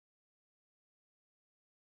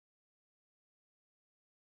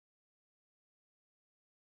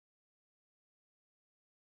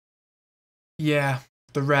Yeah,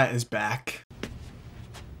 the rat is back.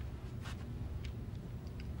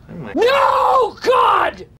 No,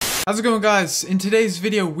 God! How's it going, guys? In today's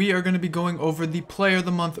video, we are going to be going over the Player of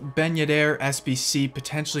the Month Yedder SBC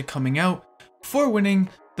potentially coming out for winning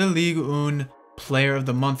the Ligue 1 Player of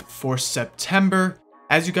the Month for September.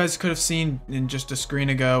 As you guys could have seen in just a screen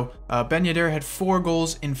ago, Yedder had 4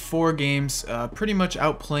 goals in 4 games, pretty much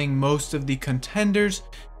outplaying most of the contenders,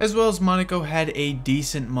 as well as Monaco had a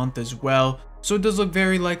decent month as well. So it does look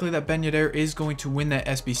very likely that Yedder is going to win that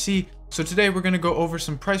SBC. So today we're going to go over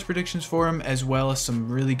some price predictions for him, as well as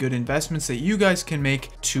some really good investments that you guys can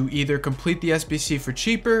make to either complete the SBC for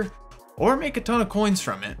cheaper or make a ton of coins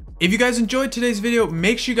from it. If you guys enjoyed today's video,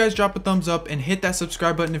 make sure you guys drop a thumbs up and hit that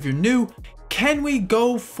subscribe button if you're new. Can we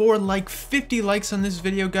go for like 50 likes on this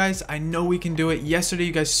video, guys? I know we can do it. Yesterday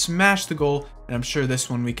you guys smashed the goal, and I'm sure this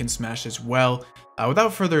one we can smash as well.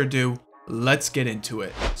 Without further ado, let's get into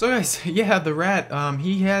it. So guys, yeah, the rat,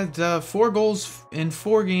 he had 4 goals in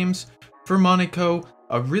 4 games for Monaco.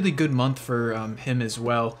 A really good month for him as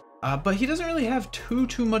well. But he doesn't really have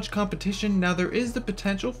too much competition. Now there is the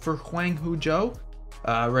potential for Hwang Huzhou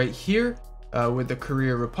right here with the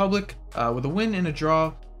Korea Republic. With a win and a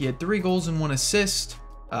draw, he had 3 goals and 1 assist.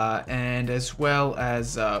 And as well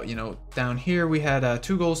as, you know, down here we had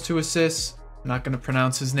 2 goals, 2 assists. I'm not going to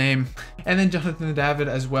pronounce his name. And then Jonathan David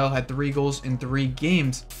as well had 3 goals in 3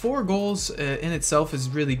 games. 4 goals in itself is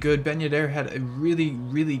really good. Yedder had a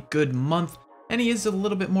really good month, and he is a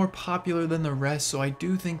little bit more popular than the rest, so I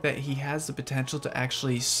do think that he has the potential to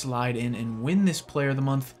actually slide in and win this Player of the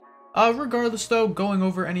Month. Regardless though, going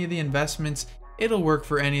over any of the investments, it'll work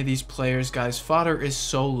for any of these players, guys. Fodder is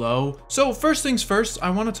so low. So first things first,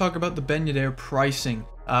 I want to talk about the Yedder pricing.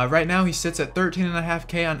 Right now he sits at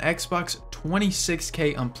 13.5k on Xbox,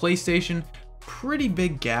 26k on PlayStation. Pretty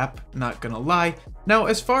big gap, not gonna lie. Now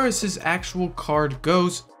as far as his actual card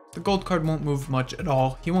goes, the gold card won't move much at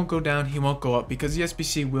all. He won't go down, he won't go up, because the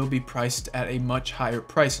SBC will be priced at a much higher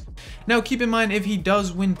price. Now keep in mind, if he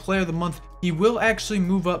does win Player of the Month, he will actually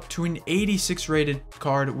move up to an 86 rated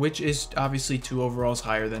card, which is obviously 2 overalls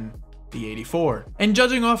higher than the 84. And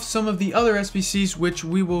judging off some of the other SBCs, which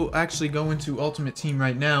we will actually go into Ultimate Team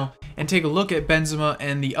right now and take a look at Benzema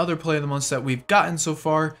and the other Player of the Months that we've gotten so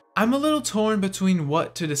far, I'm a little torn between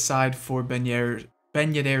what to decide for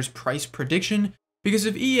Yedder's price prediction. Because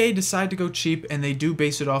if EA decide to go cheap and they do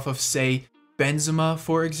base it off of, say, Benzema,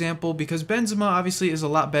 for example, because Benzema obviously is a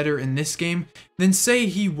lot better in this game than, say,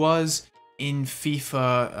 he was in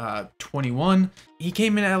FIFA 21, he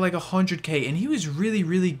came in at like 100k, and he was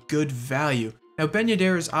really good value. Now,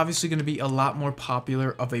 Yedder is obviously going to be a lot more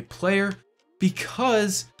popular of a player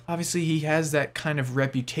because obviously he has that kind of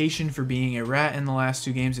reputation for being a rat in the last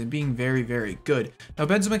 2 games and being very good. Now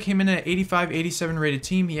Benzema came in at 85, 87 rated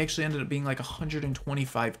team. He actually ended up being like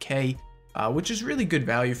 125k, which is really good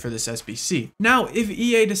value for this SBC. Now, if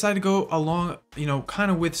EA decide to go along, you know, kind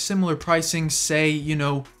of with similar pricing, say, you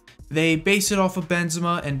know, they base it off of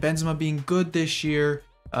Benzema and Benzema being good this year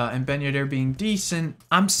and Yedder being decent,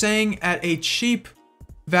 I'm saying at a cheap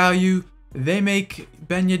value, they make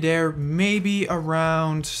Yedder maybe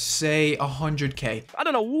around, say, 100k. I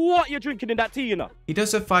don't know what you're drinking in that tea, you know. He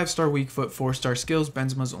does have 5-star weak foot, 4-star skills.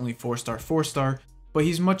 Benzema's only 4-star, 4-star, but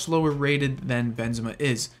he's much lower rated than Benzema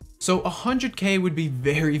is. So 100k would be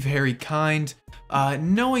very kind.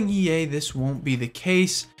 Knowing EA, this won't be the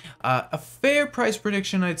case. A fair price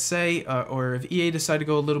prediction, I'd say, or if EA decide to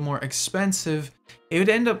go a little more expensive, it would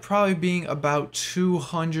end up probably being about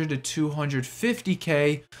 200 to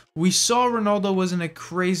 250k. We saw Ronaldo wasn't a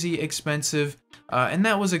crazy expensive, and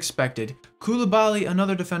that was expected. Koulibaly,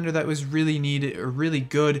 another defender that was really needed, or really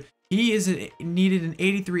good. He needed an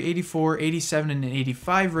 83, 84, 87, and an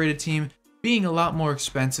 85 rated team, being a lot more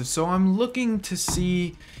expensive. So I'm looking to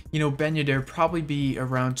see, you know, Yedder probably be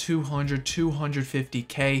around 200,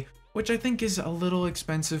 250k, which I think is a little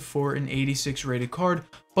expensive for an 86 rated card.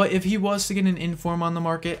 But if he was to get an inform on the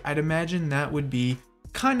market, I'd imagine that would be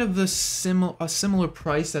kind of a similar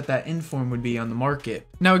price that inform would be on the market.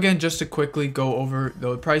 Now again, just to quickly go over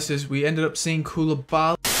the prices, we ended up seeing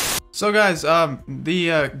Koulibaly. So guys,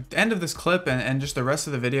 the end of this clip and just the rest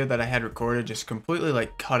of the video that I had recorded just completely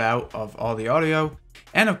like cut out of all the audio.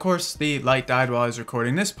 And of course the light died while I was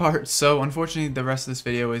recording this part, so unfortunately the rest of this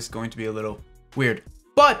video is going to be a little weird.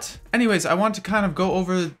 But anyways, I want to kind of go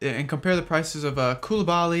over and compare the prices of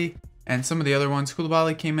Koulibaly and some of the other ones.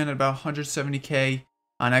 Koulibaly came in at about 170k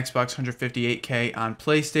on Xbox, 158k on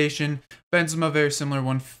PlayStation. Benzema, very similar,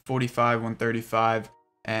 145, 135.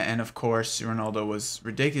 And of course, Ronaldo was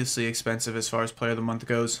ridiculously expensive as far as Player of the Month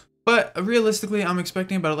goes. But realistically, I'm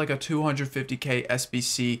expecting about like a 250k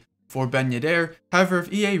SBC for Ben Yedder. However,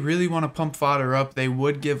 if EA really want to pump fodder up, they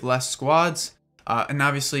would give less squads. And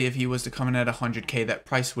obviously, if he was to come in at 100k, that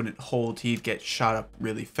price wouldn't hold. He'd get shot up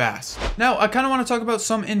really fast. Now, I kind of want to talk about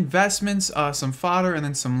some investments, some fodder, and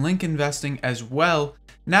then some link investing as well.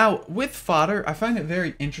 Now, with fodder, I find it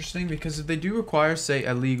very interesting because if they do require, say,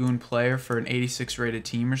 a Ligue 1 player for an 86 rated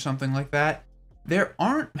team or something like that, there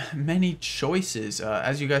aren't many choices.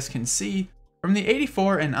 As you guys can see, from the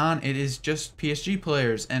 84 and on, it is just PSG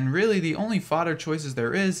players. And really, the only fodder choices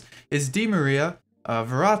there is Di Maria,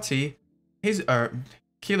 Verratti,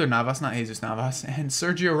 Keylor Navas, not Jesus Navas, and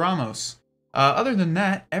Sergio Ramos. Other than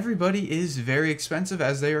that, everybody is very expensive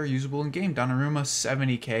as they are usable in game. Donnarumma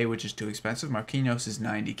 70k, which is too expensive. Marquinhos is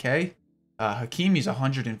 90k. Hakimi's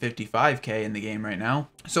 155k in the game right now.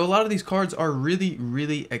 So a lot of these cards are really,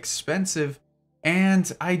 really expensive,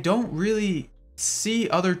 and I don't really see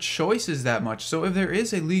other choices that much. So if there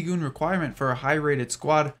is a Ligue 1 requirement for a high-rated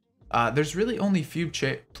squad, there's really only few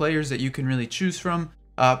players that you can really choose from.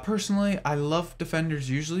 Personally, I love defenders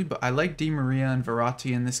usually, but I like Di Maria and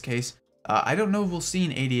Verratti in this case. I don't know if we'll see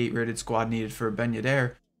an 88 rated squad needed for Ben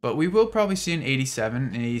Yedder, but we will probably see an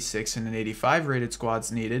 87, an 86, and an 85 rated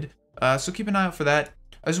squads needed. So keep an eye out for that.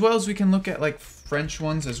 As well as we can look at like French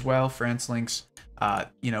ones as well, France links.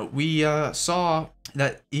 You know, we saw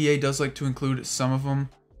that EA does like to include some of them.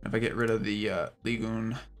 If I get rid of the Ligue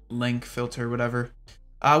 1 link filter, whatever.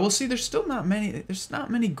 We'll see there's still not many,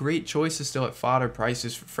 not many great choices still at fodder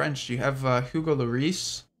prices for French. You have Hugo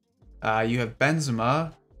Lloris, you have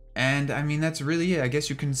Benzema, and I mean, that's really it. I guess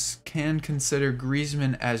you can consider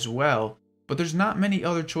Griezmann as well, but there's not many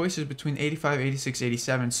other choices between 85, 86,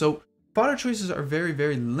 87. So fodder choices are very,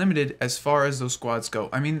 very limited as far as those squads go.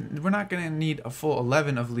 I mean, we're not going to need a full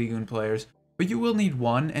 11 of Ligue 1 players, but you will need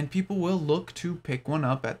one, and people will look to pick one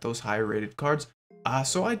up at those higher rated cards.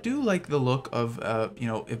 So I do like the look of, you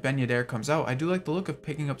know, if Ben Yedder comes out, I do like the look of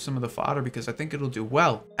picking up some of the fodder because I think it'll do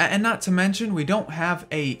well. And not to mention, we don't have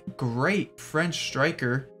a great French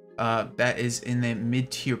striker that is in the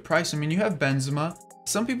mid-tier price. I mean, you have Benzema.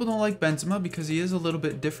 Some people don't like Benzema because he is a little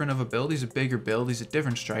bit different of a build. He's a bigger build. He's a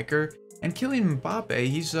different striker. And Kylian Mbappe,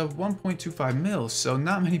 he's 1.25 mils, so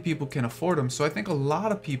not many people can afford him. So I think a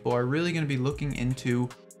lot of people are really going to be looking into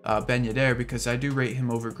Ben Yedder because I do rate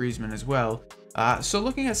him over Griezmann as well. So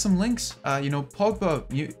looking at some links, you know,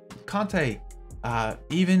 Pogba, Conte,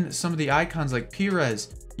 even some of the icons like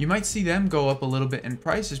Pires, you might see them go up a little bit in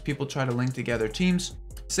price as people try to link together teams.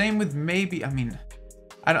 Same with maybe, I mean,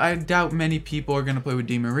 I doubt many people are going to play with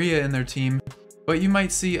Di Maria in their team, but you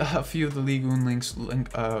might see a few of the Ligue 1 links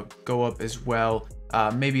go up as well.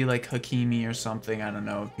 Maybe like Hakimi or something, I don't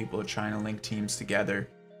know, if people are trying to link teams together.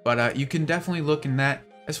 But you can definitely look in that.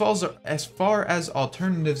 As far as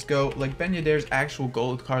alternatives go, like Ben Yedder's actual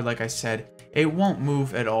gold card, like I said, it won't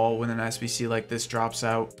move at all when an SBC like this drops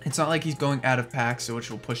out. It's not like he's going out of packs, which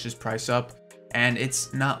will push his price up, and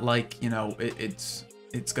it's not like, you know, it's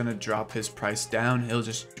gonna drop his price down. He'll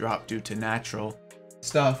just drop due to natural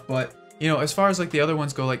stuff. But you know, as far as like the other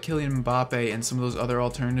ones go, like Kylian Mbappe and some of those other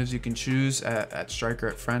alternatives you can choose at striker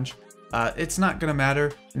at French, it's not gonna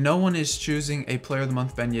matter. No one is choosing a player of the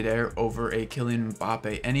month Ben Yedder over a Kylian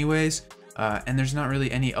Mbappe anyways, and there's not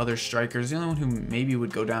really any other strikers. The only one who maybe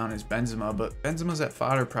would go down is Benzema, but Benzema's at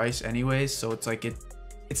fodder price anyways, so it's like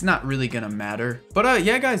it's not really gonna matter. But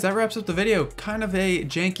yeah guys, that wraps up the video. Kind of a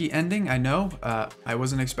janky ending, I know. I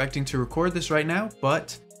wasn't expecting to record this right now,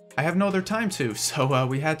 but I have no other time to, so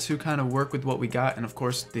we had to kind of work with what we got, and of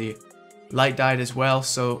course the light died as well,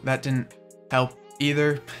 so that didn't help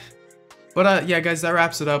either. But yeah guys, that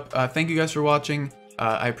wraps it up. Thank you guys for watching.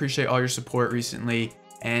 I appreciate all your support recently,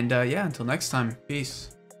 and yeah, until next time,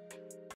 peace.